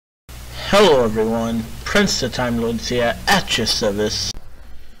Hello everyone, Prince the Time Lords here at your service.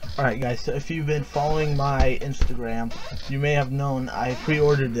 Alright guys, so if you've been following my Instagram, you may have known I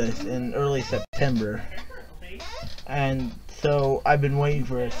pre-ordered this in early September. And so I've been waiting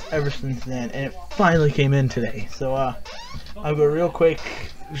for it ever since then, and it finally came in today. So I'll go real quick,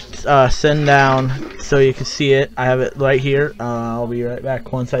 send down so you can see it. I have it right here. I'll be right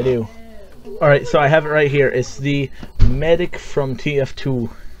back once I do. Alright, so I have it right here. It's the Medic from TF2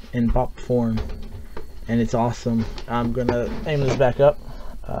 in pop form, and it's awesome. I'm gonna aim this back up.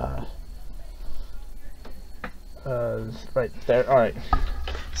 Right there. Alright,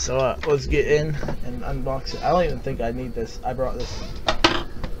 so let's get in and unbox it. I don't even think I need this. I brought this. I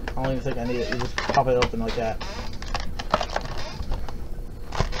don't even think I need it. You just pop it open like that.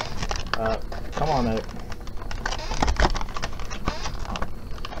 Come on out.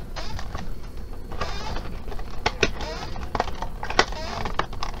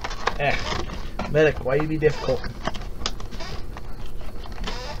 Medic, why you be difficult?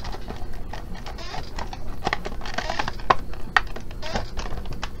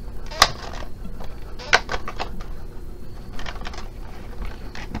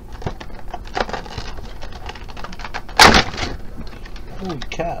 Holy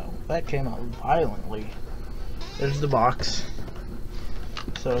cow, that came out violently. There's the box.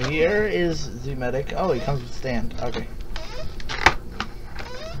 So here is the Medic. Oh, he comes with a stand. Okay.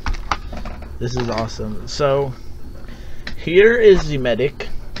 This is awesome. So here is the Medic.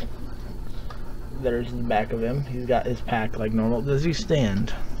 There's the back of him. He's got his pack like normal. Does he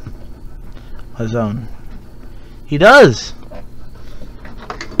stand on his own? He does.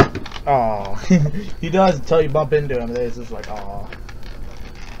 Oh, he does until you bump into him. It's just like, oh,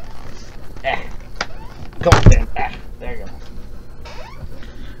 come on, Dan. There you go.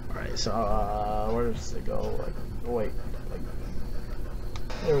 All right. So where does it go? Like, wait.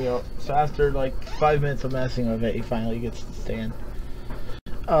 There we go. So after like 5 minutes of messing with it, he finally gets to stand.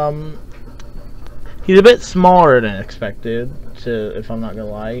 He's a bit smaller than expected, if I'm not gonna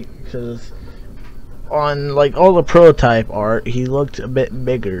lie, because on like all the prototype art, he looked a bit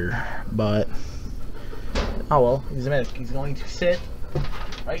bigger. But oh well, he's a Medic. He's going to sit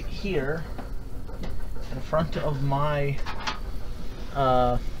right here in front of my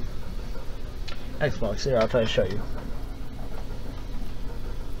Xbox. Here, I'll try to show you.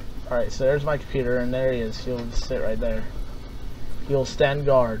 Alright, so there's my computer, and there he is. He'll just sit right there. He'll stand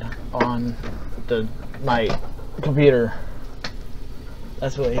guard on my computer.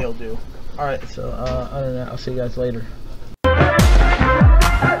 That's what he'll do. Alright, so other than that, I'll see you guys later.